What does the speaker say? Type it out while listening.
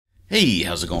Hey,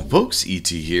 how's it going, folks? ET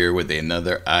here with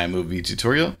another iMovie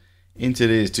tutorial. In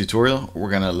today's tutorial, we're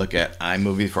going to look at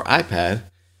iMovie for iPad,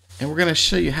 and we're going to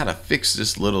show you how to fix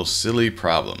this little silly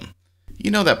problem. You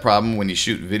know that problem when you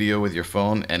shoot video with your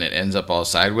phone and it ends up all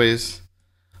sideways?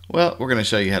 Well, we're going to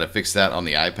show you how to fix that on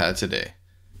the iPad today.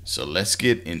 So let's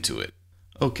get into it.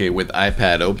 Okay, with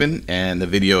iPad open and the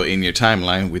video in your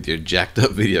timeline with your jacked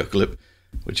up video clip,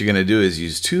 what you're going to do is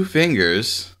use two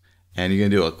fingers and you're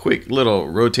going to do a quick little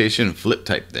rotation flip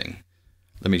type thing.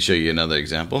 Let me show you another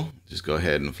example. Just go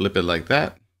ahead and flip it like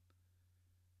that.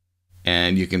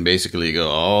 And you can basically go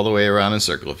all the way around in a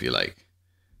circle if you like.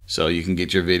 So you can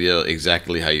get your video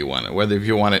exactly how you want it. Whether if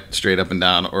you want it straight up and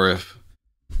down, or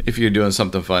if you're doing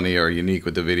something funny or unique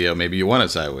with the video, maybe you want it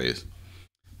sideways.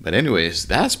 But anyways,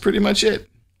 that's pretty much it.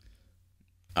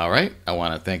 Alright, I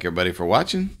want to thank everybody for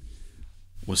watching.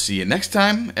 We'll see you next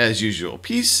time. As usual,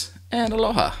 peace and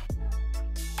aloha.